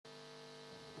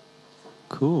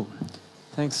Cool.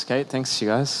 Thanks, Kate. Thanks, you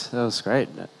guys. That was great.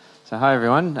 So, hi,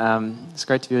 everyone. It's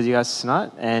great to be with you guys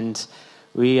tonight. And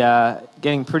we are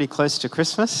getting pretty close to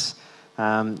Christmas,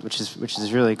 which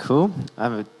is really cool.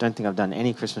 Don't think I've done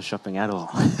any Christmas shopping at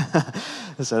all.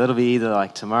 So that'll be either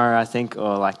like tomorrow, I think,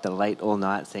 or like the late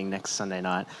all-night thing next Sunday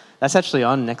night. That's actually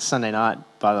on next Sunday night,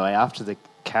 by the way. After the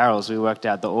carols, we worked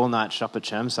out the all-night shop at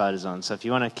Chermside is on. So if you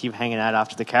want to keep hanging out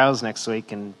after the carols next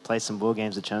week and play some board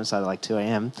games at Chermside at like 2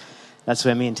 a.m., that's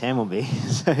where me and Tam will be.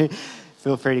 So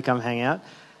feel free to come hang out.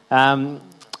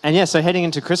 So heading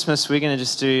into Christmas, we're going to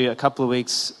just do a couple of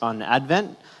weeks on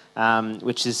Advent,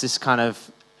 which is this kind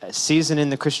of season in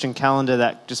the Christian calendar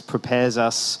that just prepares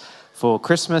us for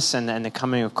Christmas and the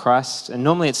coming of Christ. And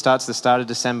normally it starts the start of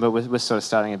December. We're sort of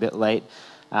starting a bit late.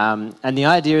 And the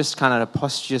idea is kind of to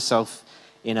posture yourself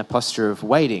in a posture of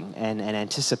waiting and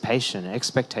anticipation,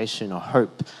 expectation or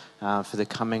hope for the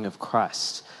coming of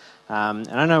Christ. And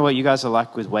I don't know what you guys are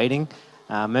like with waiting.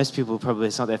 Most people probably,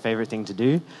 it's not their favorite thing to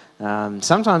do.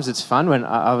 Sometimes it's fun. When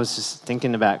I was just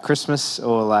thinking about Christmas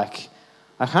or like,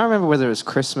 I can't remember whether it was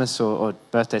Christmas or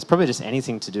birthdays, probably just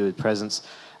anything to do with presents.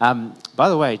 By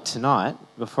the way, tonight,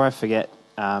 before I forget,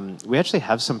 we actually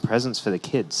have some presents for the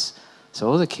kids. So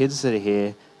all the kids that are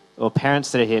here, or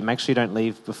parents that are here, make sure you don't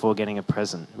leave before getting a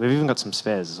present. We've even got some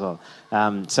spares as well.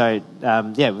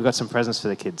 We've got some presents for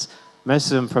the kids.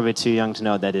 Most of them probably too young to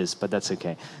know what that is, but that's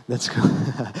okay. That's cool.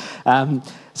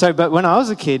 But when I was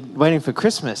a kid waiting for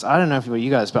Christmas, I don't know if it were you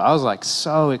guys, but I was like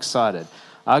so excited.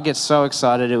 I'd get so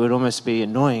excited it would almost be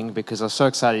annoying because I was so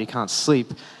excited you can't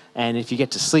sleep. And if you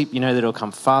get to sleep, you know that it'll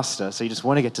come faster. So you just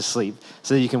want to get to sleep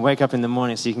so that you can wake up in the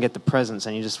morning so you can get the presents.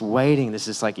 And you're just waiting. There's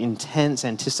this like intense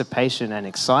anticipation and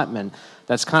excitement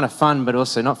that's kind of fun, but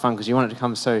also not fun because you want it to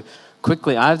come so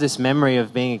quickly. I have this memory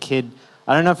of being a kid.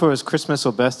 I don't know if it was Christmas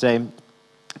or birthday,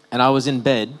 and I was in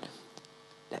bed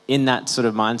in that sort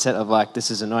of mindset of like, this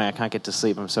is annoying, I can't get to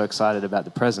sleep, I'm so excited about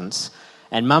the presents.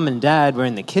 And Mum and Dad were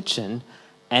in the kitchen,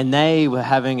 and they were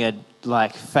having a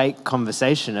like fake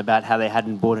conversation about how they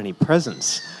hadn't bought any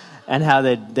presents, and how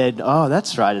they'd oh,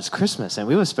 that's right, it's Christmas, and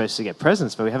we were supposed to get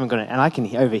presents, but we haven't got it. And I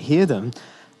can overhear them,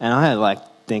 and I like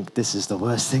think this is the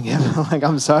worst thing ever. Like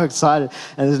I'm so excited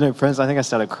and there's no presents. I think I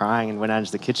started crying and went out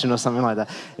into the kitchen or something like that.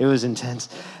 It was intense.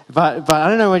 But I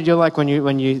don't know what you're like when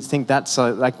you think that's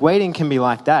so, like waiting can be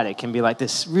like that. It can be like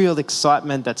this real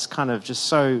excitement that's kind of just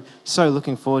so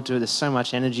looking forward to it. There's so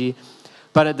much energy.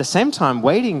 But at the same time,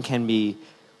 waiting can be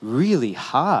really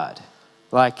hard.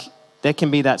 Like there can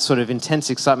be that sort of intense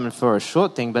excitement for a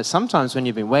short thing, but sometimes when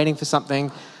you've been waiting for something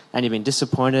and you've been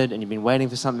disappointed, and you've been waiting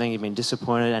for something, you've been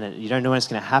disappointed, and you don't know when it's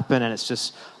going to happen, and it's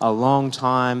just a long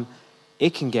time,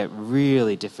 it can get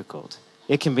really difficult.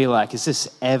 It can be like, is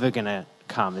this ever going to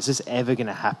come? Is this ever going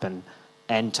to happen?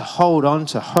 And to hold on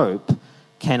to hope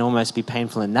can almost be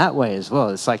painful in that way as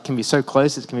well. It's like, it can be so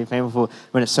close, it can be painful.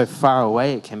 When it's so far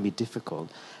away, it can be difficult.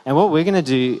 And what we're going to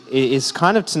do is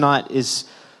kind of tonight is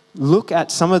look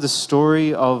at some of the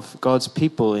story of God's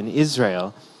people in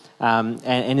Israel,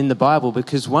 and in the Bible,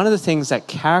 because one of the things that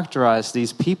characterize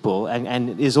these people,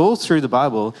 and is all through the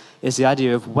Bible, is the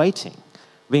idea of waiting,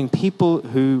 being people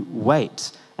who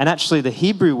wait. And actually the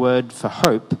Hebrew word for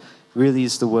hope really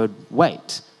is the word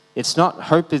wait. It's not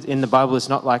hope in the Bible, it's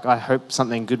not like I hope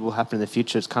something good will happen in the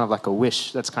future. It's kind of like a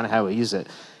wish. That's kind of how we use it.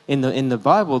 In the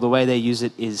Bible, the way they use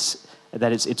it is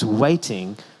that it's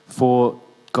waiting for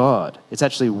God. It's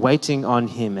actually waiting on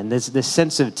him. And there's this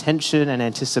sense of tension and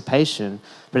anticipation,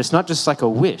 but it's not just like a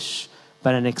wish,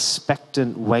 but an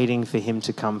expectant waiting for him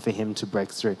to come, for him to break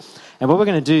through. And what we're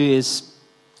going to do is,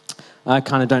 I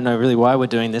kind of don't know really why we're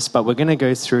doing this, but we're going to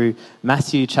go through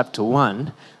Matthew chapter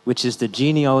 1, which is the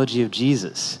genealogy of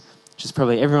Jesus, which is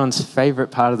probably everyone's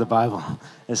favorite part of the Bible.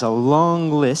 There's a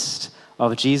long list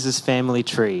of Jesus' family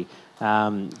tree.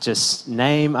 Just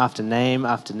name after name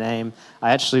after name.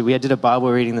 We did a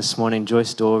Bible reading this morning.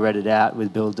 Joyce Dorr read it out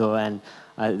with Bill Dorr, and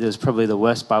it was probably the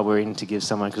worst Bible reading to give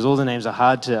someone because all the names are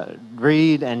hard to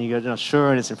read, and you're not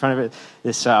sure, and it's in front of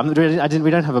it.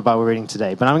 We don't have a Bible reading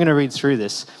today, but I'm going to read through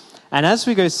this. And as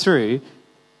we go through,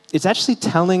 it's actually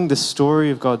telling the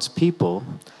story of God's people,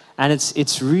 and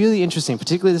it's really interesting,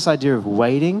 particularly this idea of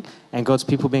waiting and God's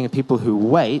people being a people who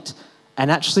wait and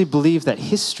actually believe that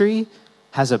history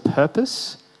has a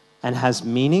purpose and has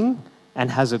meaning and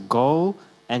has a goal,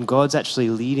 and God's actually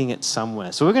leading it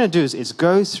somewhere. So what we're going to do is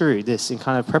go through this in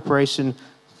kind of preparation,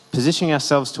 positioning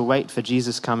ourselves to wait for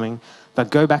Jesus coming, but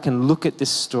go back and look at this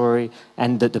story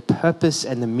and the purpose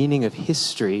and the meaning of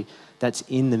history that's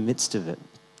in the midst of it.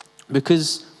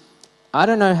 Because I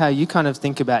don't know how you kind of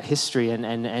think about history, and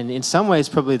in some ways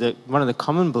probably one of the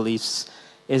common beliefs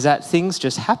is that things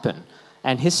just happen.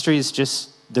 and history is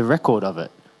just the record of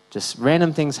it. Just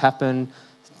random things happen.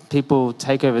 People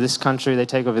take over this country, they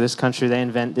take over this country, they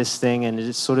invent this thing, and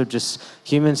it's sort of just,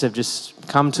 humans have just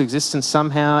come to existence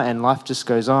somehow, and life just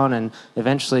goes on, and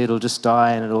eventually it'll just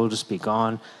die and it'll just be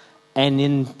gone. And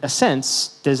in a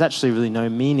sense, there's actually really no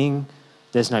meaning,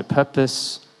 there's no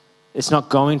purpose. It's not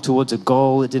going towards a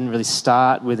goal. It didn't really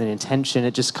start with an intention.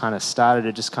 It just kind of started,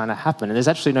 it just kind of happened. And there's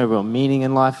actually no real meaning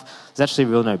in life. There's actually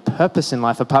no purpose in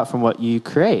life apart from what you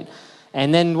create.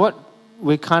 And then what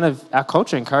our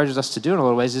culture encourages us to do in a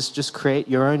lot of ways is just create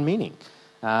your own meaning.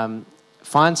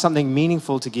 Find something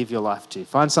meaningful to give your life to.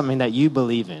 Find something that you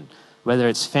believe in, whether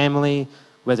it's family,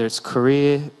 whether it's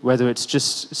career, whether it's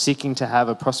just seeking to have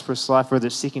a prosperous life, whether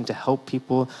it's seeking to help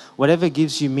people, whatever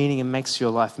gives you meaning and makes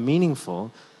your life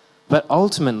meaningful. But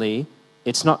ultimately,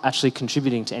 it's not actually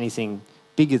contributing to anything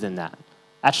bigger than that.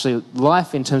 Actually,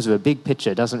 life in terms of a big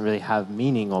picture doesn't really have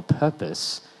meaning or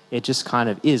purpose. It just kind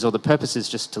of is, or the purpose is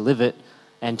just to live it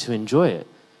and to enjoy it.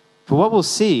 But what we'll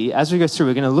see as we go through,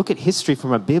 we're going to look at history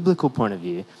from a biblical point of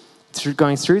view,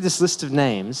 going through this list of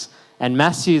names, and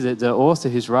Matthew, the author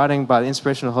who's writing by the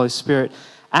inspiration of the Holy Spirit,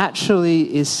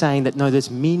 actually is saying that no, there's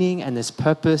meaning and there's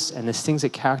purpose and there's things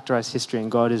that characterize history, and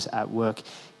God is at work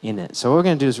in it. So what we're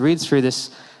going to do is read through this,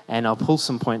 and I'll pull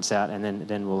some points out, and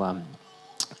then we'll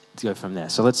go from there.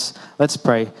 So let's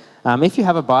pray. If you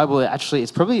have a Bible,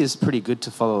 it probably is pretty good to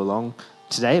follow along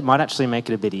today. It might actually make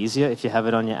it a bit easier if you have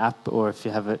it on your app, or if you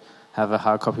have a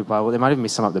hard copy Bible. There might even be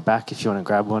some up the back if you want to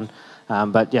grab one.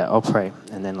 But yeah, I'll pray,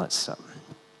 and then let's start.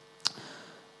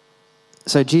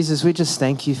 So Jesus, we just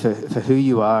thank you for who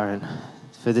you are, and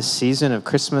for this season of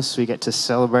Christmas. We get to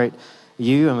celebrate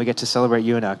you, and we get to celebrate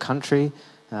you in our country.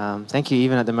 Thank you.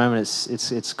 Even at the moment,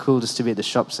 it's cool just to be at the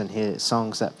shops and hear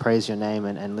songs that praise your name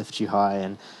and lift you high.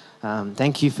 And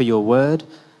thank you for your word.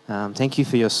 Thank you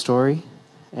for your story.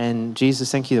 And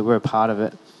Jesus, thank you that we're a part of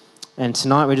it. And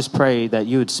tonight we just pray that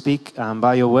you would speak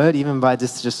by your word, even by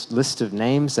this just list of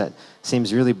names that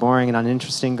seems really boring and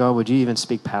uninteresting. God, would you even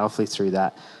speak powerfully through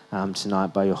that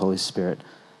tonight by your Holy Spirit?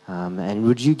 And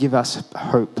would you give us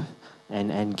hope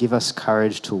and give us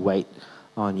courage to wait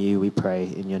on you, we pray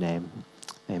in your name.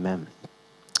 Amen.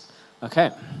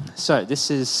 Okay, so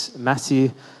this is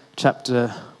Matthew chapter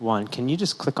 1. Can you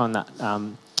just click on that,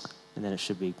 and then it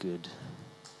should be good.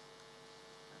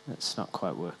 It's not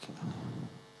quite working.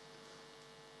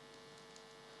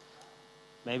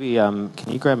 Maybe, can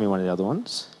you grab me one of the other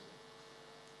ones?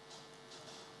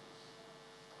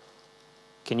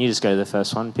 Can you just go to the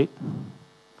first one, Pete?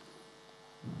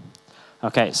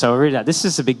 Okay, so I'll read it out. This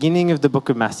is the beginning of the book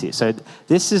of Matthew. So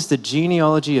this is the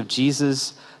genealogy of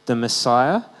Jesus, the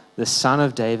Messiah, the son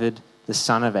of David, the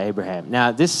son of Abraham.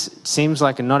 Now, this seems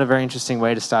like not a very interesting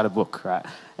way to start a book, right?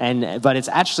 But it's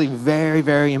actually very,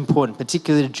 very important,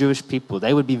 particularly to Jewish people.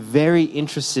 They would be very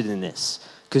interested in this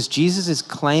because Jesus is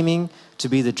claiming to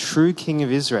be the true king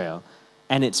of Israel.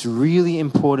 And it's really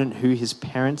important who his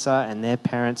parents are and their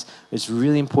parents. It's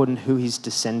really important who he's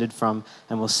descended from.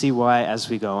 And we'll see why as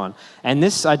we go on. And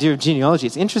this idea of genealogy,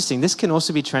 it's interesting. This can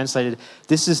also be translated,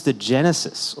 this is the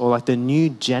Genesis, or like the new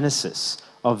Genesis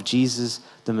of Jesus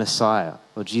the Messiah,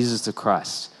 or Jesus the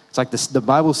Christ. It's like this, the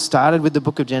Bible started with the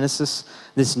book of Genesis.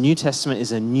 This New Testament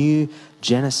is a new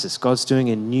Genesis. God's doing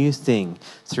a new thing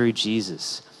through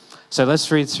Jesus. So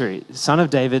let's read through. Son of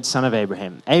David, son of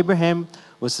Abraham. Abraham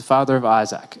was the father of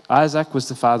Isaac. Isaac was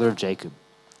the father of Jacob.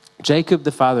 Jacob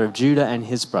the father of Judah and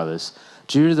his brothers.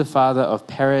 Judah the father of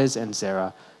Perez and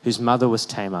Zerah, whose mother was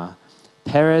Tamar.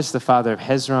 Perez the father of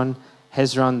Hezron.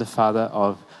 Hezron the father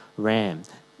of Ram.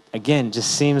 Again,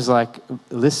 just seems like a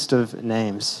list of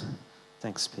names.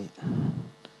 Thanks, Pete.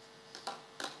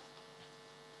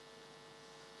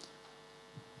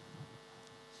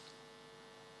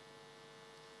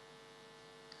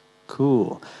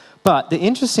 Cool. But the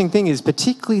interesting thing is,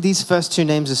 particularly these first two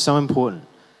names are so important,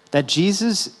 that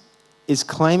Jesus is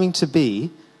claiming to be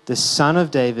the son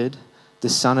of David, the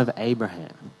son of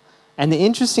Abraham. And the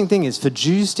interesting thing is, for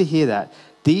Jews to hear that,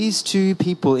 these two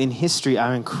people in history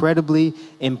are incredibly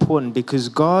important because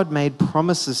God made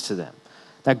promises to them.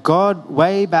 That God,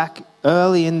 way back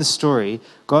early in the story,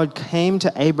 God came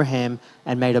to Abraham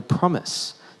and made a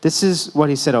promise. This is what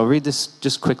he said. I'll read this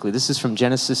just quickly. This is from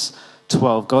Genesis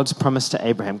 12, God's promise to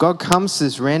Abraham. God comes to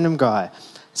this random guy. It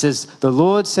says, the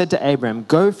Lord said to Abraham,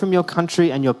 go from your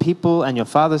country and your people and your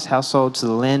father's household to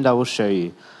the land I will show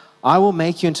you. I will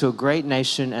make you into a great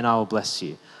nation and I will bless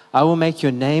you. I will make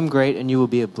your name great and you will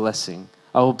be a blessing.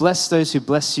 I will bless those who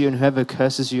bless you, and whoever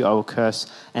curses you I will curse,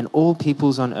 and all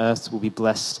peoples on earth will be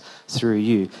blessed through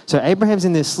you. So Abraham's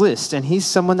in this list, and he's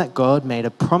someone that God made a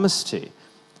promise to.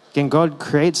 Again, God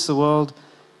creates the world,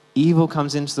 evil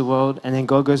comes into the world, and then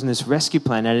God goes on this rescue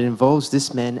plan, and it involves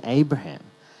this man, Abraham.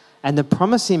 And the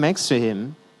promise he makes to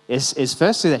him is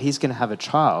firstly that he's going to have a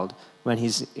child when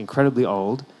he's incredibly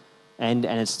old, and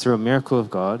it's through a miracle of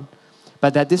God.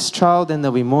 But that this child, then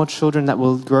there'll be more children that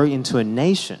will grow into a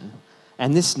nation.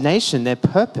 And this nation, their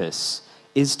purpose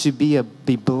is to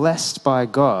be blessed by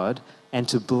God and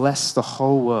to bless the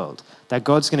whole world. That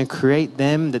God's going to create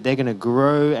them, that they're going to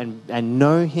grow and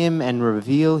know him and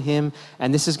reveal him.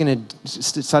 And this is going to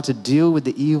start to deal with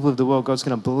the evil of the world. God's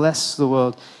going to bless the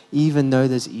world even though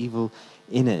there's evil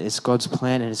in it. It's God's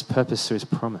plan and his purpose through his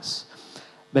promise.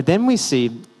 But then we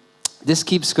see this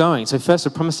keeps going. So first a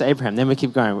promise to Abraham, then we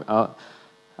keep going.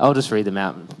 I'll just read them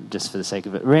out just for the sake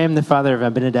of it. Ram, the father of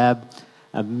Abinadab,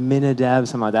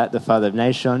 something like that, the father of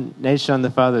Nahshon, Nahshon,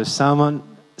 the father of Salmon,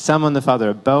 Salmon, the father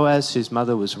of Boaz, whose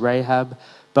mother was Rahab,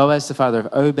 Boaz, the father of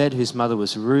Obed, whose mother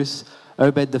was Ruth,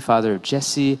 Obed, the father of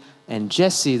Jesse, and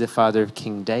Jesse, the father of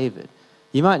King David.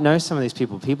 You might know some of these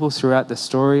people throughout the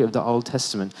story of the Old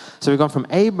Testament. So we've gone from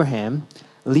Abraham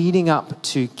leading up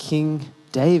to King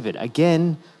David.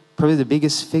 Again, probably the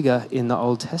biggest figure in the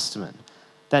Old Testament.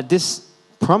 That this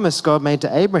promise God made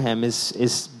to Abraham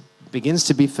begins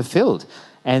to be fulfilled.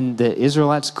 And the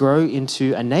Israelites grow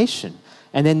into a nation.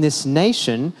 And then this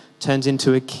nation turns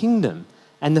into a kingdom.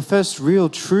 And the first real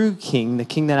true king, the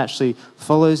king that actually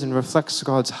follows and reflects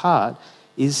God's heart,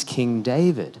 is King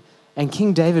David. And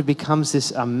King David becomes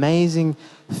this amazing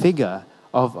figure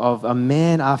of a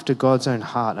man after God's own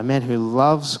heart, a man who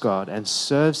loves God and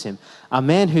serves him, a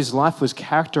man whose life was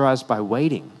characterized by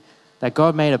waiting. That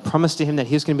God made a promise to him that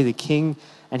he was going to be the king,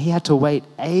 and he had to wait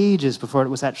ages before it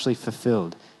was actually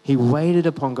fulfilled. He waited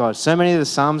upon God. So many of the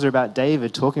Psalms are about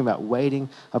David talking about waiting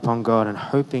upon God and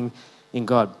hoping in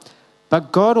God.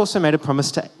 But God also made a promise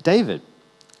to David.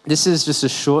 This is just a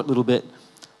short little bit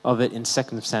of it in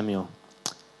 2 Samuel.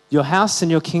 Your house and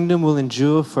your kingdom will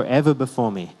endure forever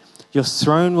before me. Your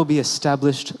throne will be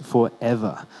established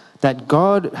forever. That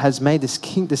God has made this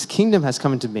kingdom has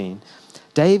come into being.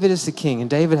 David is the king, and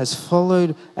David has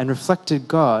followed and reflected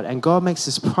God, and God makes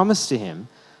this promise to him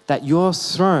that your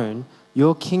throne,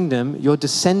 your kingdom, your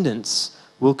descendants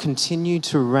will continue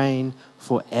to reign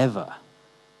forever.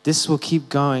 This will keep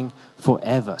going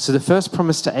forever. So the first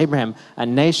promise to Abraham, a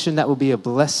nation that will be a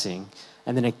blessing,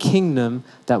 and then a kingdom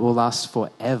that will last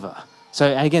forever.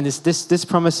 So again, this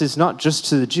promise is not just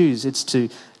to the Jews, it's to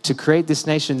create this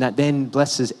nation that then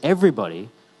blesses everybody,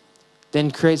 then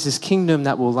creates this kingdom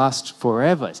that will last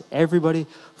forever. It's everybody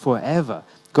forever.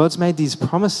 God's made these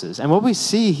promises. And what we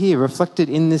see here reflected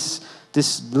in this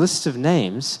list of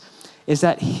names is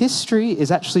that history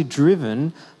is actually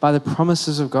driven by the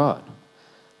promises of God.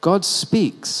 God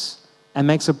speaks and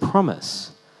makes a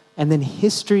promise, and then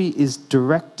history is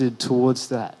directed towards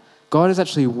that. God is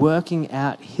actually working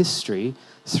out history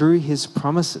through his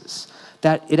promises.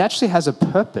 That it actually has a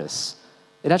purpose.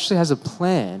 It actually has a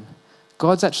plan.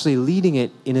 God's actually leading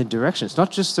it in a direction. It's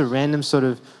not just a random sort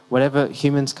of whatever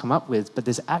humans come up with, but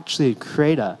there's actually a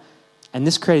creator. And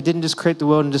this creator didn't just create the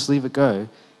world and just leave it go.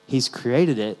 He's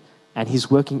created it, and he's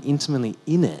working intimately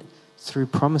in it through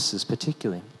promises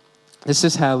particularly. This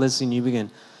is how Leslie Newbegin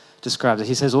describes it.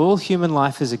 He says, all human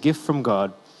life is a gift from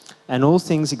God, and all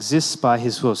things exist by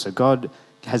his will. So God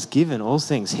has given all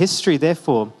things. History,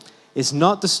 therefore, is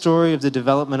not the story of the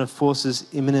development of forces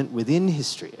imminent within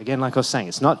history. Again, like I was saying,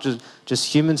 it's not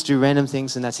just humans do random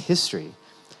things and that's history.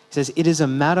 He says it is a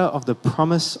matter of the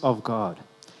promise of God.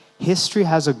 History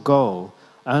has a goal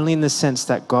only in the sense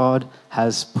that God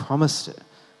has promised it.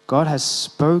 God has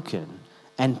spoken,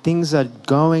 and things are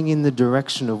going in the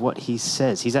direction of what he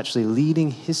says. He's actually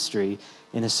leading history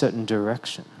in a certain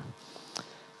direction.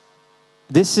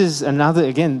 This is another,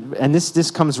 again, and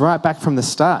this comes right back from the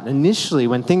start. Initially,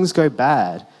 when things go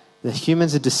bad, the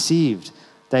humans are deceived.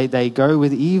 They go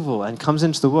with evil and comes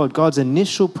into the world. God's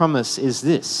initial promise is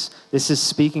this. This is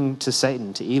speaking to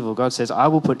Satan, to evil. God says, I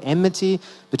will put enmity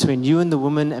between you and the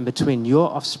woman and between your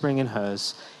offspring and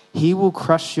hers. He will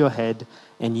crush your head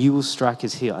and you will strike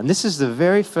his heel. And this is the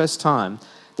very first time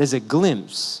there's a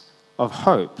glimpse of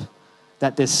hope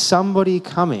that there's somebody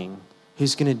coming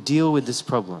who's going to deal with this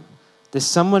problem. There's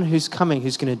someone who's coming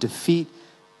who's going to defeat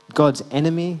God's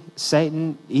enemy,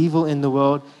 Satan, evil in the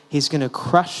world. He's going to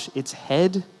crush its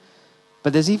head.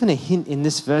 But there's even a hint in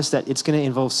this verse that it's going to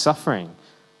involve suffering,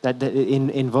 that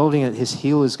involving it, his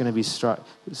heel is going to be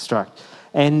struck.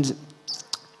 And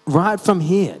right from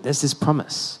here, there's this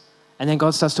promise. And then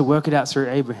God starts to work it out through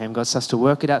Abraham. God starts to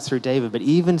work it out through David. But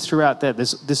even throughout that,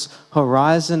 there's this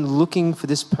horizon looking for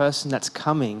this person that's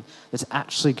coming that's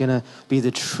actually going to be the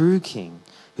true king,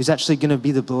 who's actually going to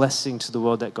be the blessing to the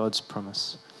world that God's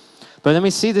promised. But then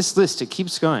we see this list. It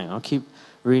keeps going. I'll keep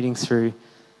reading through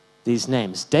these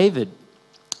names. David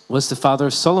was the father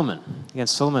of Solomon. Again,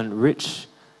 Solomon, rich,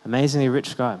 amazingly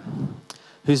rich guy,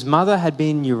 whose mother had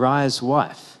been Uriah's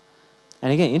wife.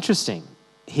 And again, interesting.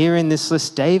 Here in this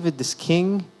list, David, this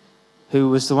king, who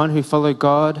was the one who followed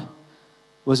God,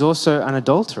 was also an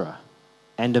adulterer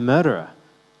and a murderer.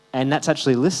 And that's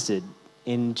actually listed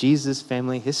in Jesus'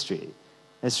 family history.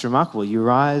 It's remarkable.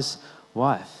 Uriah's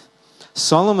wife.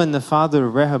 Solomon, the father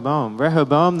of Rehoboam.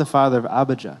 Rehoboam, the father of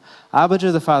Abijah.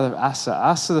 Abijah, the father of Asa.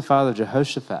 Asa, the father of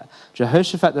Jehoshaphat.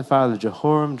 Jehoshaphat, the father of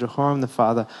Jehoram. Jehoram, the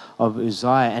father of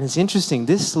Uzziah. And it's interesting,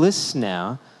 this list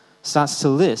now starts to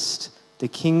list the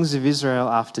kings of Israel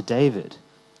after David.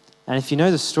 And if you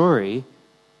know the story,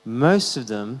 most of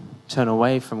them turn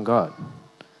away from God.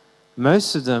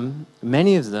 Most of them,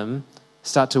 many of them,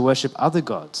 start to worship other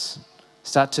gods,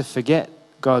 start to forget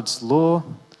God's law,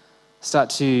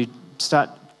 start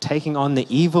taking on the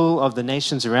evil of the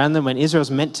nations around them. When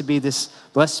Israel's meant to be this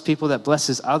blessed people that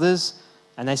blesses others,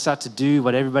 and they start to do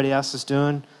what everybody else is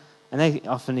doing, and they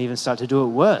often even start to do it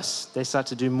worse. They start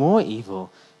to do more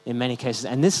evil in many cases.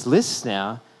 And this list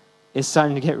now is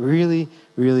starting to get really,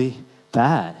 really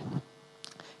bad.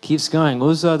 Keeps going.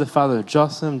 Uzzah, the father of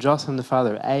Jotham. Jotham, the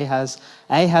father of Ahaz.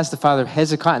 Ahaz, the father of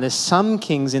Hezekiah. And there's some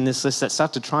kings in this list that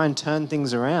start to try and turn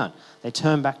things around. They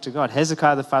turn back to God.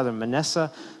 Hezekiah, the father of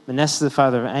Manasseh. Manasseh, the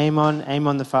father of Amon.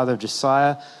 Amon, the father of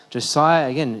Josiah. Josiah,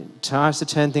 again, tries to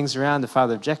turn things around. The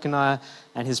father of Jeconiah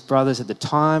and his brothers at the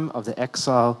time of the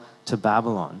exile to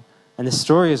Babylon. And the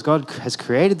story is God has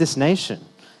created this nation.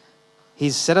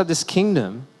 He's set up this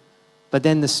kingdom, but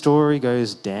then the story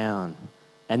goes down.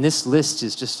 And this list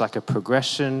is just like a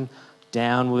progression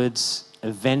downwards,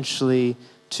 eventually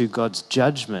to God's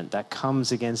judgment that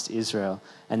comes against Israel.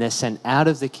 And they're sent out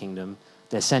of the kingdom.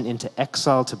 They're sent into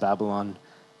exile to Babylon.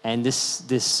 And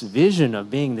this vision of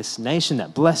being this nation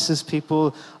that blesses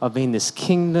people, of being this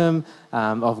kingdom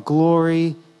of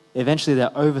glory, eventually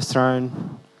they're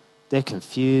overthrown. They're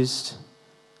confused.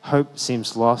 Hope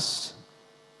seems lost.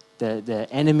 The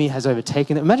enemy has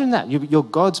overtaken them. Imagine that. You're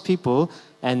God's people,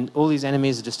 and all these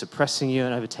enemies are just oppressing you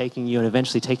and overtaking you and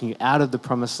eventually taking you out of the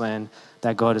promised land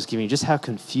that God has given you. Just how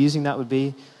confusing that would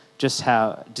be. Just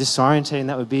how disorientating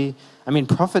that would be. I mean,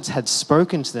 prophets had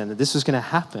spoken to them that this was going to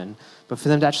happen, but for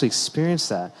them to actually experience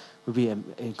that would be an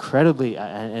incredibly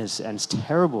and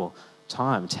terrible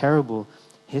time, terrible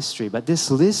history. But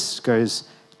this list goes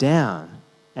down,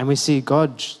 and we see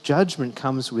God's judgment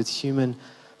comes with human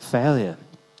failure.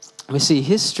 We see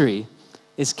history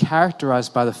is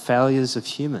characterized by the failures of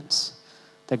humans.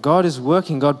 That God is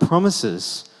working, God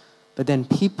promises, but then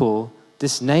people,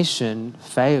 this nation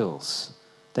fails.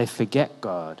 They forget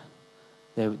God.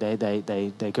 They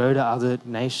go to other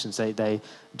nations. They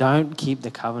don't keep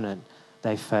the covenant.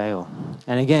 They fail.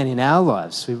 And again, in our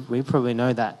lives, we probably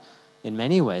know that in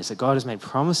many ways, that God has made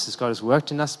promises, God has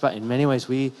worked in us, but in many ways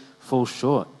we fall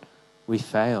short. We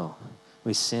fail.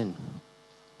 We sin.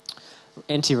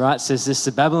 N.T. Wright says this: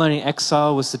 the Babylonian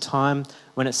exile was the time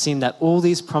when it seemed that all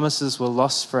these promises were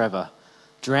lost forever,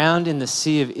 drowned in the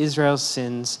sea of Israel's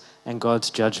sins and God's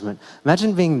judgment.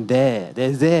 Imagine being there.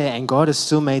 They're there, and God has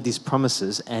still made these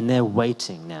promises, and they're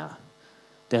waiting now.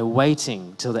 They're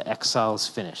waiting till the exile's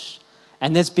finished.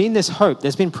 And there's been this hope.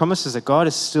 There's been promises that God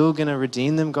is still going to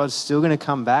redeem them. God's still going to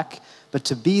come back. But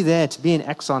to be there, to be in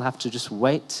exile and have to just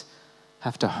wait,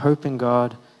 have to hope in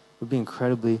God, would be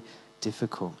incredibly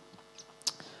difficult.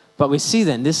 But we see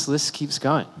then this list keeps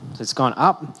going. So it's gone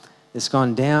up, it's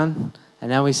gone down, and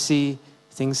now we see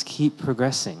things keep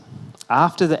progressing.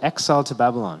 After the exile to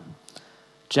Babylon,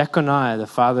 Jeconiah, the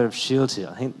father of Shealtiel,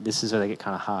 I think this is where they get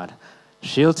kind of hard.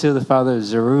 Shealtiel, the father of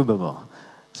Zerubbabel.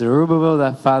 Zerubbabel,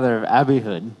 the father of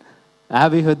Abihud.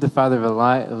 Abihud, the father of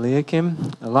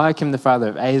Eliakim. Eliakim, the father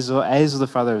of Azor. Azor, the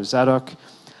father of Zadok.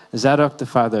 Zadok, the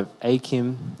father of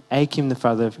Achim. Achim, the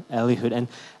father of Elihud.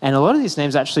 And a lot of these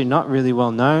names are actually not really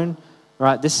well known,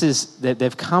 right?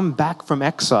 They've come back from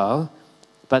exile,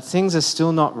 but things are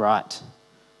still not right.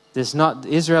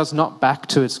 Israel's not back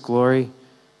to its glory.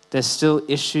 There's still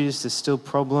issues, there's still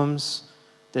problems.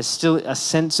 There's still a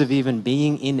sense of even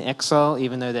being in exile,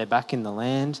 even though they're back in the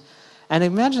land. And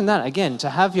imagine that, again, to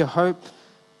have your hope,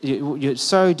 you're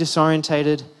so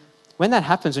disorientated. When that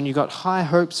happens, when you've got high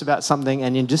hopes about something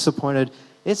and you're disappointed,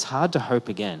 it's hard to hope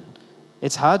again.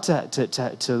 It's hard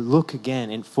to look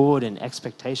again forward in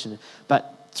expectation.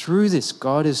 But through this,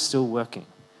 God is still working.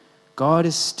 God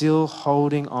is still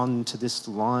holding on to this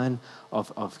line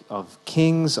of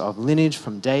kings, of lineage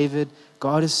from David.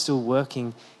 God is still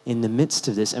working in the midst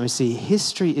of this. And we see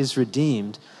history is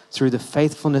redeemed through the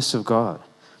faithfulness of God.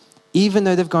 Even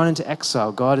though they've gone into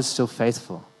exile, God is still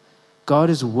faithful. God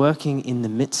is working in the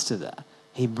midst of that.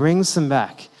 He brings them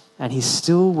back, and he's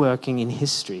still working in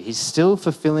history. He's still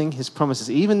fulfilling his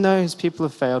promises. Even though his people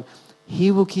have failed,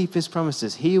 he will keep his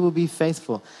promises. He will be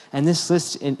faithful. And this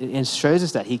list shows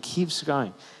us that he keeps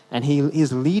going, and he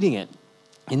is leading it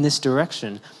in this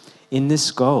direction, in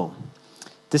this goal.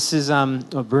 This is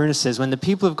what Bruner says. When the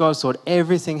people of God thought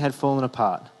everything had fallen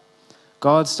apart,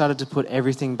 God started to put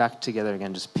everything back together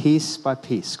again, just piece by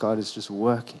piece. God is just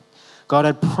working. God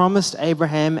had promised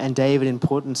Abraham and David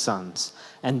important sons,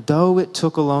 and though it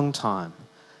took a long time,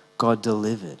 God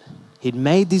delivered. He'd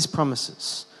made these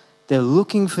promises. They're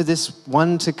looking for this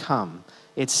one to come.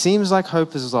 It seems like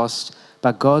hope is lost,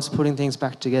 but God's putting things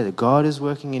back together. God is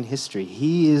working in history.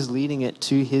 He is leading it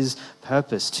to his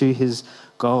purpose, to his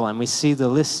goal. And we see the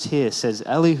list here. It says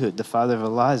Eliud, the father of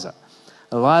Eleazar.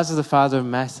 Eleazar, the father of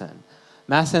Matthan.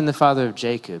 Matthan, the father of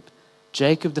Jacob.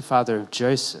 Jacob, the father of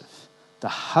Joseph, the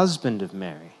husband of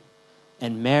Mary.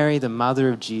 And Mary, the mother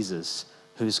of Jesus,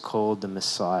 who's called the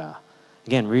Messiah.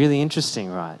 Again, really interesting,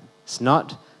 right? It's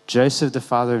not Joseph, the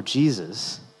father of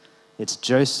Jesus. It's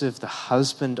Joseph, the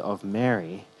husband of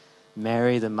Mary.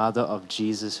 Mary, the mother of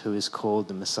Jesus, who is called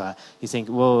the Messiah. You think,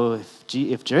 well,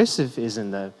 if Joseph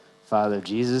isn't the father of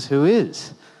Jesus, who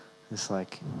is? It's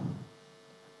like,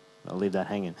 I'll leave that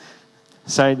hanging.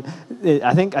 So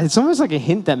I think it's almost like a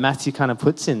hint that Matthew kind of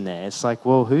puts in there. It's like,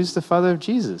 well, who's the father of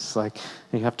Jesus? Like,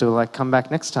 you have to come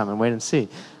back next time and wait and see.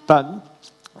 But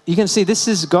you can see this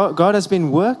is God has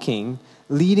been working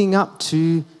leading up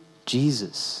to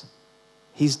Jesus.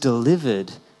 He's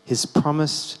delivered his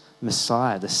promised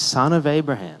Messiah, the son of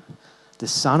Abraham, the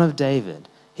son of David.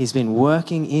 He's been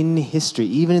working in history,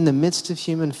 even in the midst of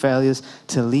human failures,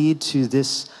 to lead to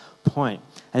this point.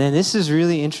 And then this is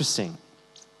really interesting.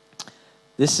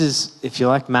 This is, if you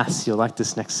like maths, you'll like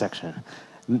this next section.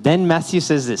 Then Matthew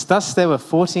says this, thus there were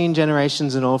 14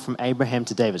 generations in all from Abraham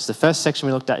to David. So the first section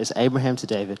we looked at is Abraham to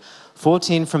David.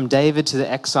 14 from David to the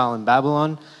exile in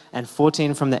Babylon, and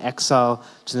 14 from the exile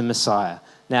to the Messiah.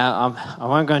 Now, I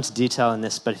won't go into detail in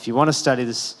this, but if you want to study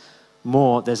this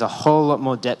more, there's a whole lot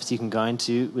more depth you can go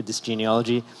into with this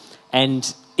genealogy.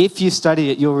 And if you study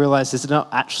it, you'll realize there's not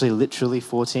actually literally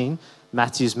 14.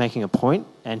 Matthew's making a point,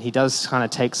 and he does kind of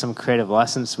take some creative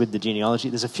license with the genealogy.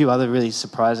 There's a few other really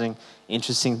surprising,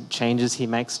 interesting changes he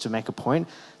makes to make a point.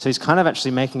 So he's kind of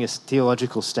actually making a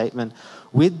theological statement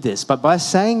with this. But by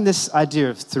saying this idea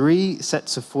of 3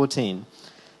 sets of 14,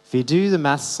 if you do the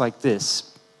maths like this,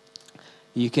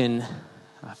 you can,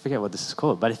 I forget what this is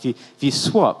called, but if you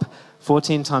swap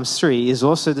 14 times 3 is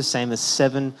also the same as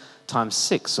 7 times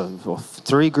 6, or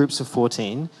 3 groups of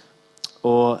 14,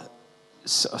 or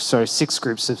 6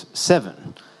 groups of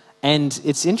 7. And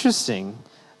it's interesting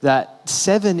that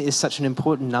 7 is such an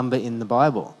important number in the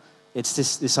Bible. It's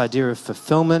this idea of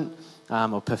fulfillment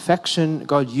or perfection.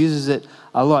 God uses it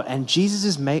a lot. And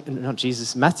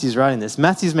Matthew's writing this.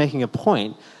 Matthew's making a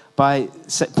point by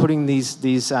putting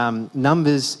these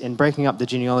numbers and breaking up the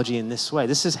genealogy in this way.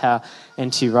 This is how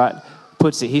N.T. Wright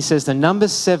puts it. He says, the number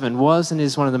 7 was and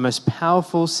is one of the most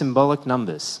powerful symbolic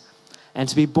numbers. And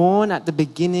to be born at the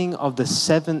beginning of the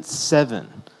 7th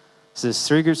 7. So there's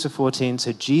 3 groups of 14.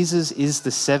 So Jesus is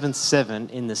the 7th 7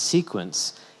 in the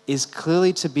sequence, is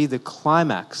clearly to be the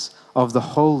climax of the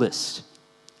whole list.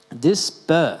 This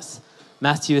birth,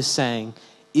 Matthew is saying,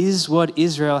 is what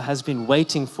Israel has been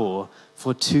waiting for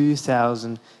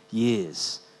 2,000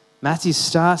 years. Matthew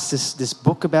starts this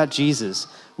book about Jesus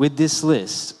with this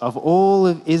list of all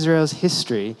of Israel's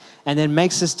history, and then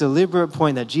makes this deliberate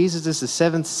point that Jesus is the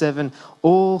 7th 7.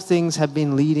 All things have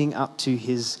been leading up to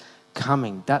his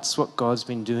coming. That's what God's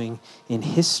been doing in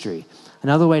history.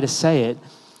 Another way to say it,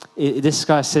 this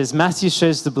guy says, Matthew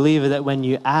shows the believer that when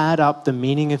you add up the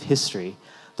meaning of history,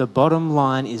 the bottom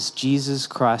line is Jesus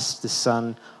Christ, the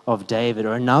Son of David.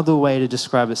 Or another way to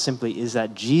describe it simply is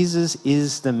that Jesus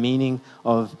is the meaning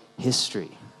of history.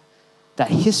 That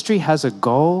history has a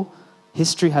goal,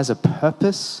 history has a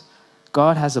purpose,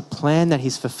 God has a plan that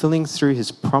he's fulfilling through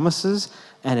his promises,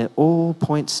 and it all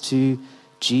points to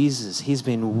Jesus. He's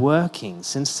been working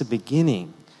since the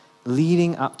beginning,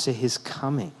 leading up to his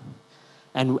coming.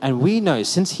 And we know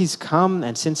since he's come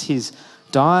and since he's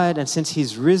died and since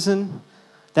he's risen,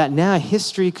 that now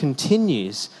history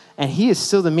continues, and he is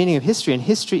still the meaning of history, and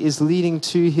history is leading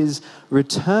to his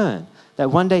return.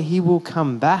 That one day he will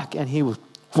come back and he will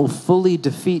fully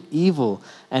defeat evil,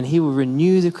 and he will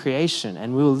renew the creation,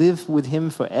 and we will live with him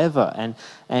forever.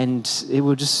 And it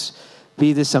will just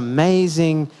be this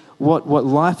amazing, what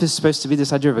life is supposed to be,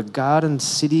 this idea of a garden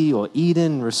city or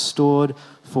Eden restored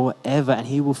forever, and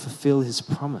he will fulfill his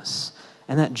promise.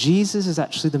 and that Jesus is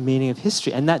actually the meaning of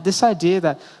history. And that this idea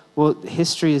that, well,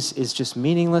 history is just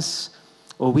meaningless,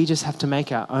 or we just have to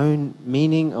make our own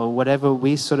meaning, or whatever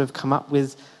we sort of come up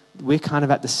with, we're kind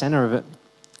of at the center of it,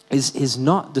 is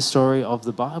not the story of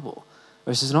the Bible.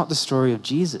 Or this is not the story of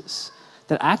Jesus.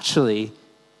 That actually,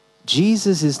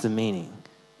 Jesus is the meaning.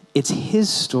 It's his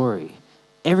story.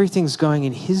 Everything's going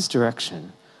in his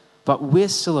direction, but we're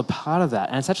still a part of that.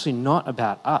 And it's actually not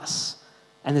about us.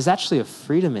 And there's actually a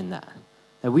freedom in that.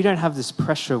 That we don't have this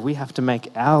pressure of we have to make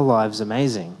our lives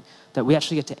amazing, that we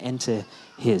actually get to enter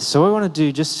his. So what I want to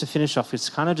do, just to finish off, is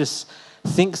kind of just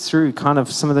think through kind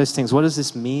of some of those things. What does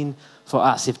this mean for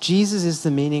us? If Jesus is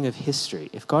the meaning of history,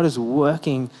 if God is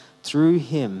working through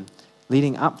him,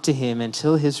 leading up to him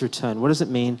until his return, what does it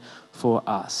mean for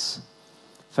us?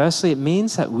 Firstly, it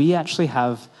means that we actually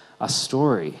have a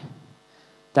story.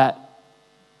 That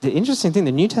the interesting thing,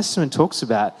 the New Testament talks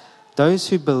about those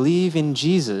who believe in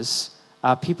Jesus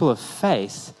are people of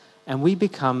faith, and we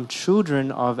become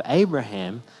children of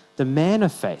Abraham, the man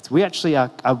of faith. We actually are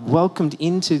welcomed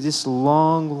into this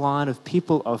long line of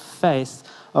people of faith,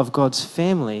 of God's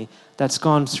family, that's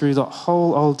gone through the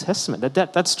whole Old Testament.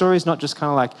 That story is not just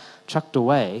kind of like chucked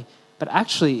away, but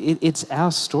actually it's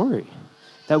our story.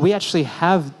 That we actually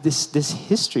have this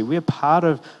history. We are part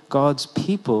of God's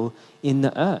people in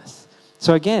the earth.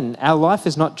 So again, our life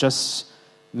is not just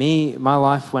me, my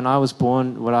life when I was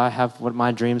born, what I have, what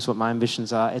my dreams, what my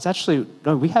ambitions are. It's actually,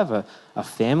 no, we have a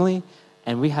family,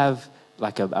 and we have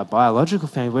like a biological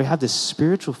family. We have this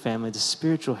spiritual family, this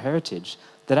spiritual heritage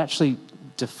that actually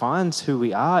defines who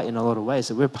we are in a lot of ways.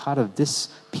 That we're part of this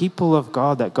people of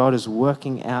God, that God is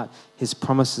working out his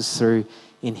promises through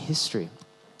in history.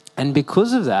 And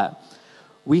because of that,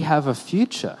 we have a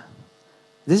future.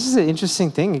 This is an interesting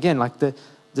thing. Again, like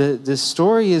the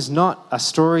story is not a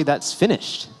story that's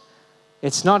finished.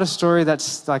 It's not a story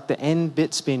that's like the end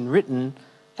bit's been written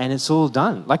and it's all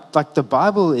done. Like the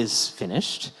Bible is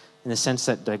finished in the sense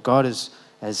that God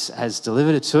has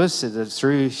delivered it to us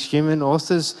through human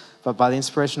authors, but by the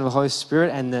inspiration of the Holy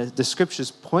Spirit, and the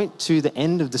scriptures point to the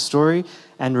end of the story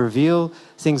and reveal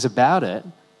things about it.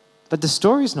 But the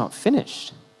story is not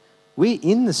finished. We're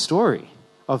in the story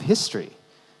of history.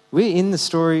 We're in the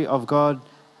story of God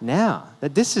now.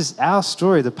 That this is our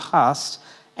story, the past,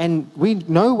 and we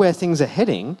know where things are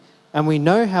heading, and we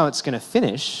know how it's going to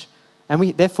finish,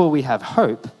 and therefore we have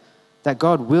hope that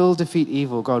God will defeat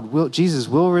evil. Jesus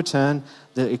will return.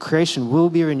 The creation will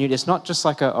be renewed. It's not just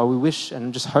like we wish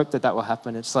and just hope that will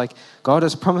happen. It's like God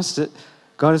has promised it.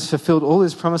 God has fulfilled all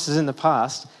his promises in the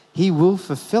past. He will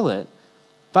fulfill it,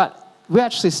 but we're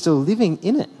actually still living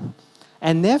in it.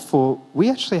 And therefore, we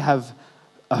actually have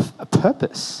a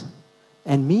purpose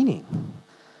and meaning.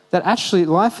 That actually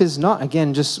life is not,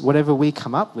 again, just whatever we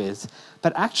come up with,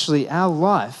 but actually our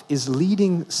life is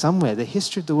leading somewhere. The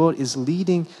history of the world is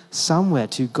leading somewhere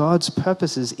to God's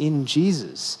purposes in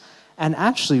Jesus. And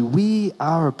actually we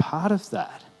are a part of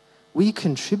that. We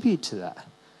contribute to that.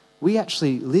 We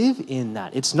actually live in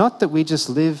that. It's not that we just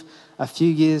live a few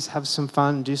years, have some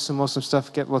fun, do some awesome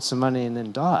stuff, get lots of money and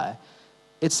then die.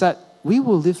 It's that we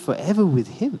will live forever with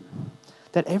him.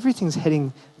 That everything's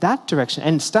heading that direction.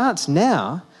 And it starts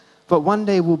now, but one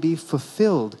day will be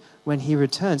fulfilled when he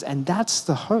returns. And that's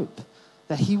the hope,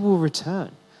 that he will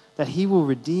return, that he will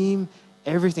redeem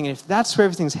everything. And if that's where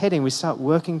everything's heading, we start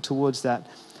working towards that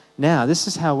now. This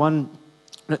is how and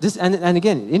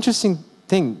again, interesting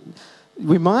thing,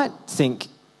 we might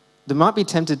be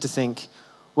tempted to think,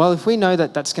 well, if we know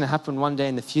that that's going to happen one day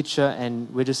in the future and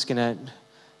we're just going to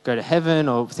go to heaven,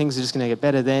 or things are just going to get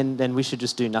better then we should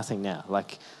just do nothing now.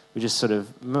 Like, we just sort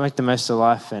of make the most of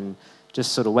life and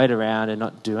just sort of wait around and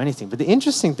not do anything. But the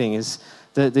interesting thing is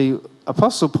that the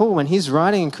Apostle Paul, when he's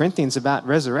writing in Corinthians about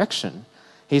resurrection,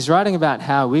 he's writing about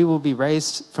how we will be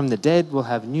raised from the dead, we'll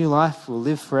have new life, we'll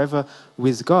live forever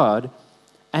with God.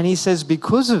 And he says,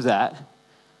 because of that,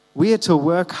 we are to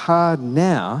work hard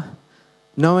now,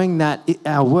 knowing that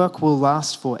our work will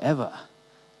last forever.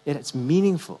 It's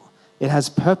meaningful. It has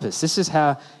purpose. This is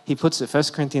how he puts it, 1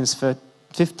 Corinthians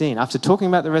 15. After talking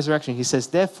about the resurrection, he says,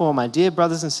 therefore, my dear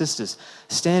brothers and sisters,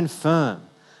 stand firm.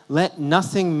 Let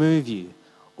nothing move you.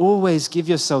 Always give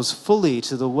yourselves fully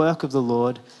to the work of the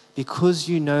Lord, because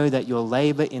you know that your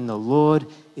labor in the Lord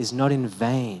is not in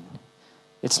vain.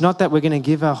 It's not that we're going to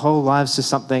give our whole lives to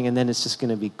something and then it's just going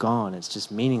to be gone. It's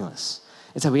just meaningless.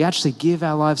 It's that we actually give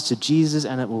our lives to Jesus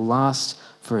and it will last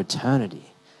for eternity.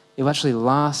 It will actually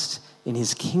last in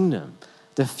his kingdom.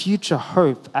 The future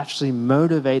hope actually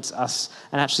motivates us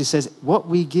and actually says what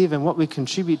we give and what we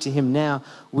contribute to him now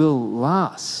will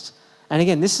last. And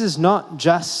again, this is not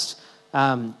just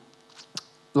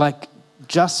like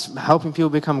just helping people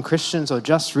become Christians or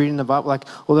just reading the Bible. Like,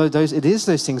 although it is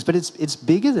those things, but it's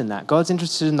bigger than that. God's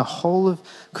interested in the whole of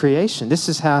creation. This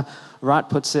is how Wright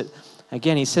puts it.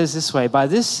 Again, he says this way, by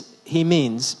this he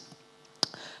means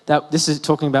that, this is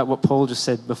talking about what Paul just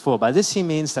said before, by this he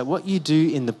means that what you do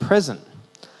in the present,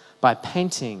 by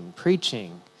painting,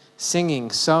 preaching,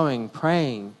 singing, sewing,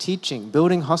 praying, teaching,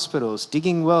 building hospitals,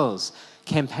 digging wells,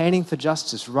 campaigning for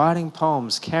justice, writing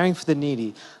poems, caring for the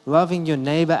needy, loving your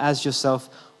neighbor as yourself,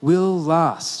 will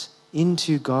last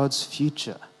into God's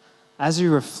future. As we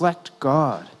reflect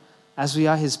God, as we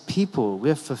are his people, we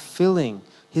are fulfilling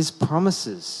his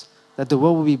promises that the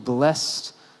world will be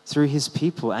blessed through his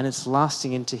people, and it's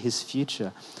lasting into his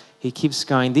future. He keeps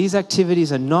going, these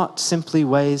activities are not simply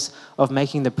ways of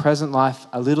making the present life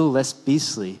a little less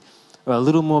beastly or a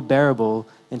little more bearable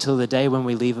until the day when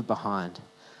we leave it behind.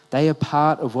 They are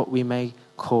part of what we may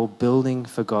call building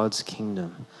for God's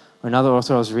kingdom. Another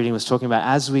author I was reading was talking about,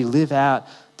 as we live out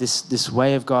this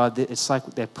way of God, it's like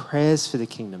they're prayers for the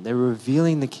kingdom. They're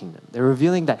revealing the kingdom. They're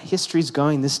revealing that history's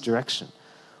going this direction.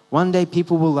 One day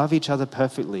people will love each other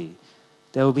perfectly.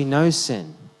 There will be no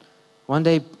sin. One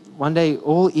day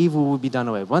all evil will be done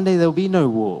away. One day there'll be no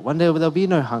war. One day there'll be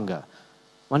no hunger.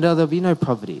 One day there'll be no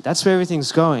poverty. That's where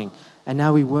everything's going. And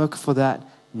now we work for that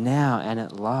now, and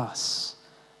it lasts.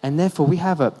 And therefore we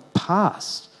have a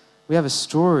past. We have a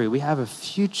story. We have a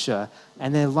future.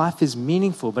 And their life is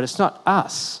meaningful. But it's not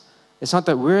us. It's not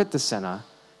that we're at the center.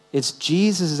 It's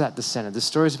Jesus is at the center. The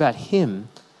story is about him.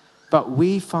 But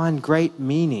we find great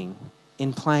meaning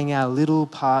in playing our little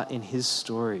part in his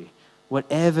story,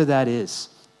 whatever that is.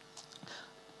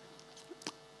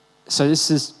 So this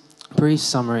is a brief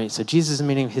summary. So Jesus is the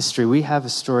meaning of history. We have a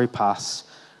story past.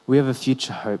 We have a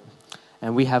future hope.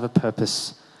 And we have a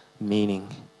purpose meaning.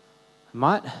 I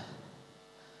might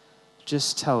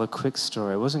just tell a quick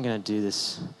story. I wasn't going to do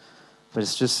this, but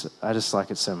I just like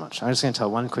it so much. I'm just going to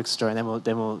tell one quick story, and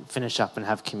then we'll finish up and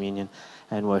have communion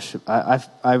and worship.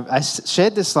 I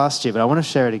shared this last year, but I want to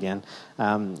share it again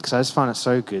because I just find it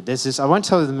so good. There's this. I won't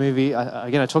tell you the movie.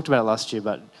 I talked about it last year,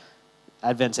 but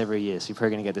Advent's every year, so you're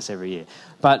probably going to get this every year.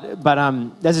 But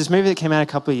there's this movie that came out a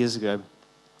couple of years ago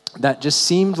that just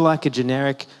seemed like a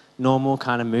generic, normal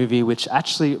kind of movie, which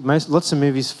actually lots of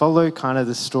movies follow kind of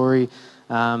the story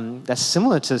that's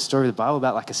similar to the story of the Bible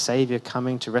about like a savior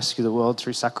coming to rescue the world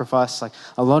through sacrifice. Like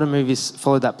a lot of movies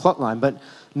follow that plot line, but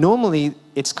normally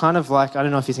it's kind of like, I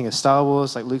don't know if you think of Star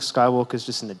Wars, like Luke Skywalker's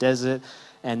just in the desert,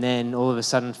 and then all of a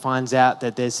sudden finds out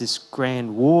that there's this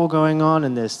grand war going on,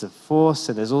 and there's the Force,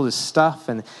 and there's all this stuff,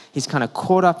 and he's kind of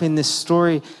caught up in this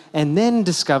story, and then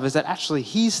discovers that actually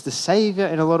he's the savior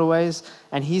in a lot of ways,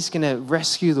 and he's going to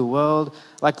rescue the world.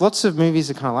 Like lots of movies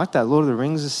are kind of like that. Lord of the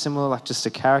Rings is similar, like just a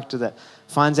character that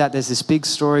finds out there's this big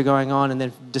story going on, and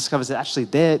then discovers that actually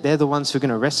they're the ones who are going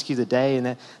to rescue the day,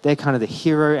 and they're kind of the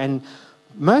hero. And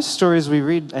most stories we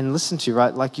read and listen to,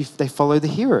 right, like they follow the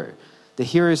hero. The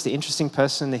hero is the interesting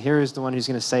person. The hero is the one who's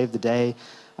going to save the day.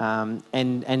 And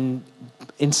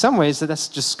in some ways, that's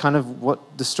just kind of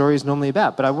what the story is normally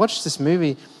about. But I watched this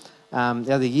movie the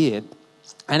other year,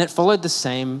 and it followed the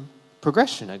same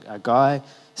progression. A guy,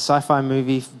 sci-fi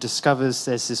movie, discovers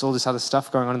there's all this other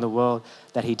stuff going on in the world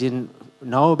that he didn't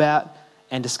know about,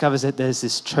 and discovers that there's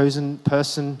this chosen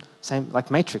person. Same,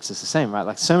 like Matrix is the same, right?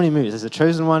 Like so many movies. There's a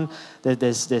chosen one.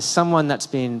 There's someone that's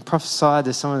been prophesied.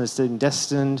 There's someone that's been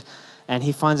destined. And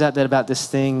he finds out that about this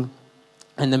thing,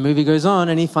 and the movie goes on,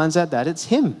 and he finds out that it's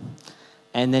him.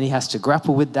 And then he has to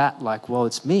grapple with that, like, well,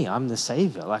 it's me. I'm the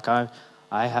savior. Like, I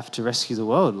have to rescue the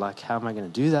world. Like, how am I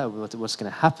going to do that? What's going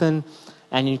to happen?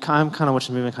 And I'm kind of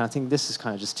watching the movie and kind of think, this is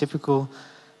kind of just typical.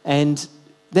 And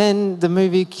then the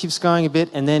movie keeps going a bit,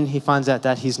 and then he finds out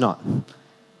that he's not.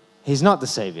 He's not the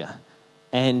savior.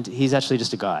 And he's actually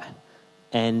just a guy.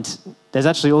 And there's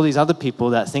actually all these other people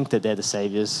that think that they're the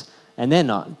saviors, and they're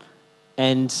not.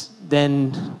 And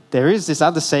then there is this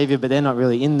other savior, but they're not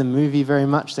really in the movie very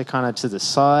much. They're kind of to the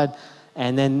side.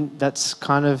 And then that's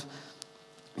kind of,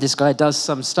 this guy does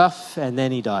some stuff, and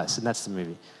then he dies, and that's the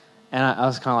movie. And I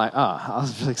was kind of like, I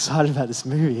was really excited about this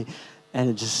movie, and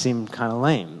it just seemed kind of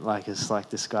lame. Like, it's like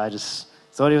this guy just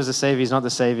thought he was the savior, he's not the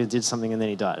savior, did something, and then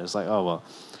he died. It was like, oh, well.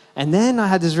 And then I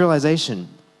had this realization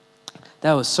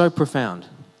that was so profound,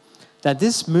 that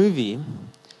this movie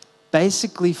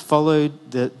basically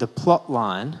followed the plot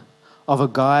line of a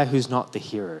guy who's not the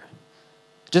hero.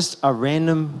 Just a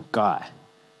random guy,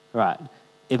 right?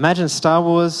 Imagine Star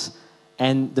Wars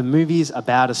and the movie's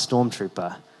about a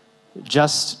stormtrooper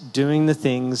just doing the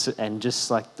things, and just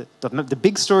like the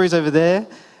big story's over there,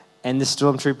 and the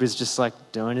stormtrooper is just like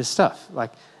doing his stuff.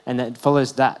 Like, and it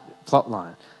follows that plot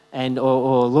line.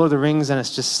 or Lord of the Rings, and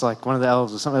it's just like one of the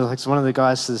elves or something, like one of the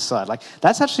guys to the side. Like,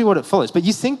 that's actually what it follows. But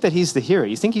you think that he's the hero.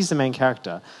 You think he's the main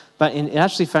character. But it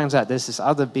actually finds out there's this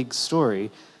other big story,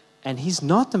 and he's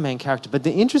not the main character. But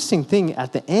the interesting thing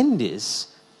at the end is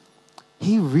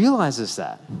he realizes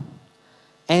that.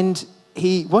 And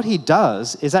what he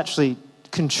does is actually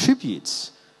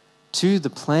contributes to the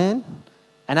plan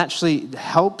and actually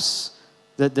helps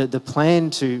the plan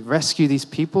to rescue these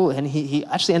people, and he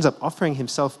actually ends up offering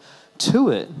himself to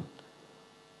it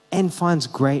and finds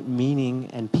great meaning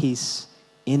and peace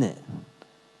in it.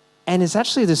 And it's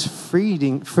actually this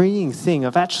freeing thing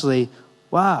of actually,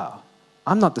 wow,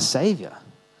 I'm not the savior.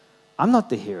 I'm not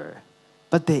the hero.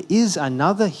 But there is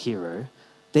another hero.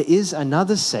 There is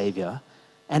another savior.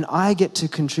 And I get to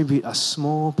contribute a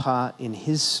small part in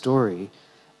his story.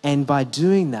 And by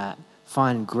doing that,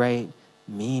 find great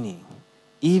meaning.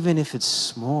 Even if it's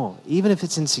small, even if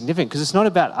it's insignificant. Because it's not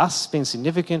about us being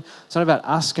significant. It's not about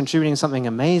us contributing something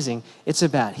amazing. It's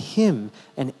about him,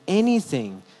 and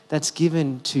anything that's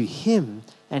given to him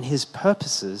and his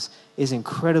purposes is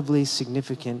incredibly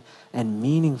significant and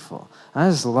meaningful. I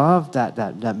just love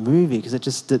that movie, because it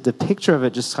just the picture of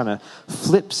it just kind of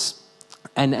flips.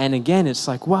 And again, it's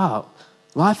like, wow,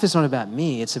 life is not about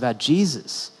me. It's about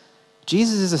Jesus.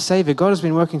 Jesus is a savior. God has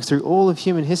been working through all of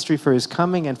human history for his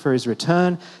coming and for his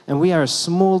return, and we are a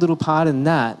small little part in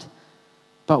that,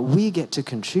 but we get to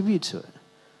contribute to it.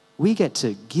 We get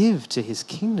to give to his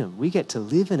kingdom. We get to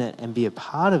live in it and be a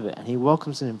part of it, and he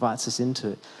welcomes and invites us into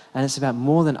it. And it's about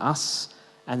more than us,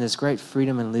 and there's great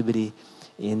freedom and liberty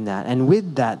in that. And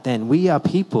with that, then, we are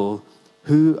people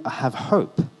who have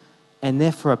hope, and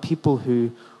therefore are people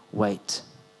who wait.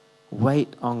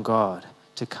 Wait on God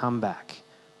to come back.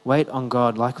 Wait on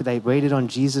God like they waited on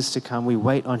Jesus to come. We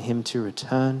wait on him to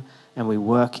return, and we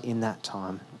work in that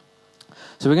time.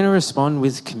 So we're going to respond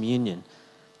with communion.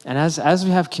 And as we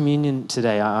have communion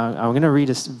today, I'm going to read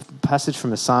a passage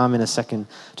from a psalm in a second,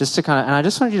 just to and I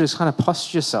just want you to kind of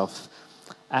posture yourself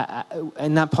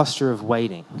in that posture of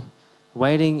waiting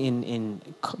in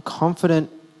confident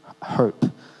hope.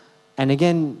 And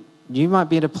again, you might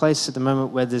be at a place at the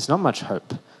moment where there's not much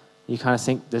hope. You kind of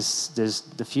think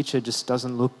the future just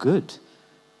doesn't look good.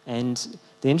 And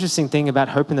the interesting thing about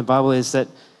hope in the Bible is that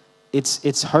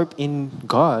it's hope in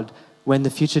God when the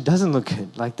future doesn't look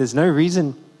good. Like, there's no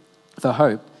reason for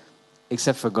hope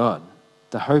except for God.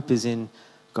 The hope is in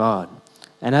God.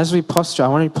 And as we posture, I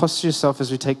want you to posture yourself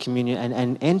as we take communion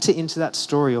and enter into that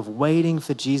story of waiting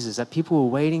for Jesus, that people were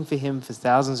waiting for him for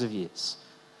thousands of years.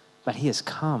 But he has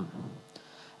come.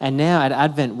 And now at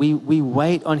Advent, we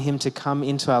wait on him to come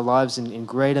into our lives in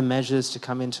greater measures, to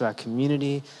come into our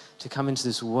community, to come into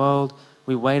this world.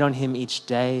 We wait on him each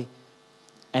day.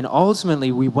 And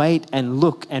ultimately, we wait and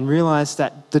look and realize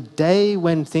that the day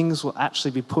when things will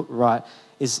actually be put right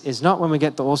is not when we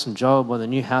get the awesome job or the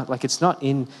new house. Like, it's not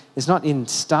in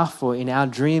stuff or in our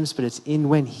dreams, but it's in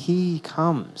when he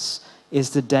comes,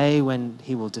 is the day when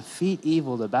he will defeat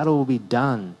evil. The battle will be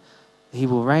done. He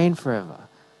will reign forever.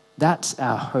 That's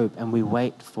our hope, and we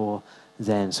wait for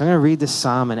then. So I'm going to read this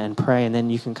psalm and pray, and then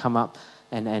you can come up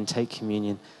and take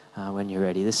communion when you're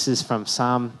ready. This is from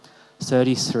Psalm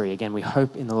 33. Again, we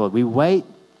hope in the Lord. We wait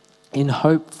in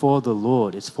hope for the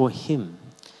Lord. It's for him.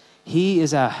 He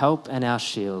is our help and our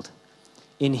shield.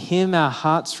 In him our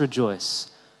hearts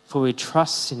rejoice, for we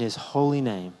trust in his holy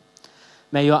name.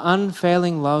 May your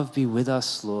unfailing love be with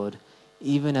us, Lord,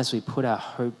 even as we put our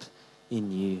hope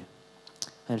in you.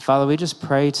 And Father, we just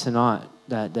pray tonight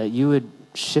that you would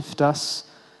shift us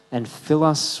and fill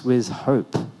us with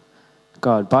hope.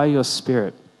 God, by your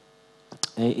Spirit,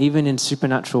 even in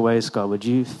supernatural ways, God, would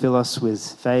you fill us with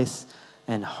faith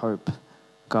and hope?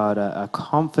 God, a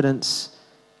confidence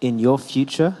in your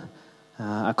future,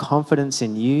 a confidence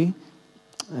in you,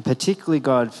 and particularly,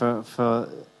 God, for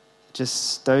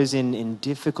just those in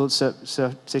difficult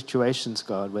situations,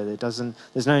 God, where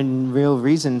there's no real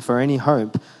reason for any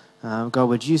hope. God,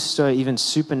 would you stir even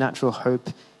supernatural hope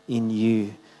in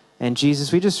you? And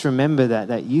Jesus, we just remember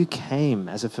that you came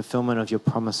as a fulfillment of your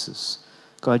promises.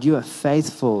 God, you are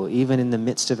faithful even in the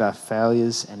midst of our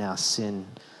failures and our sin.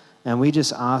 And we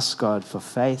just ask, God, for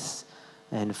faith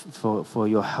and for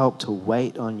your help to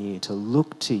wait on you, to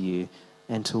look to you,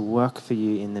 and to work for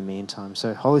you in the meantime.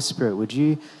 So, Holy Spirit, would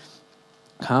you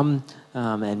come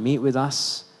and meet with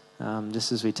us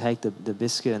just as we take the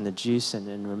biscuit and the juice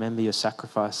and remember your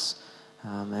sacrifice.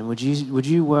 And would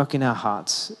you work in our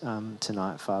hearts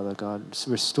tonight, Father God? Just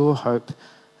restore hope.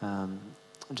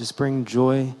 Just bring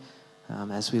joy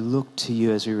as we look to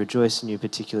you, as we rejoice in you,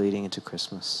 particularly leading into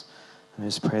Christmas. And I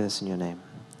just pray this in your name.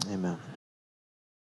 Amen.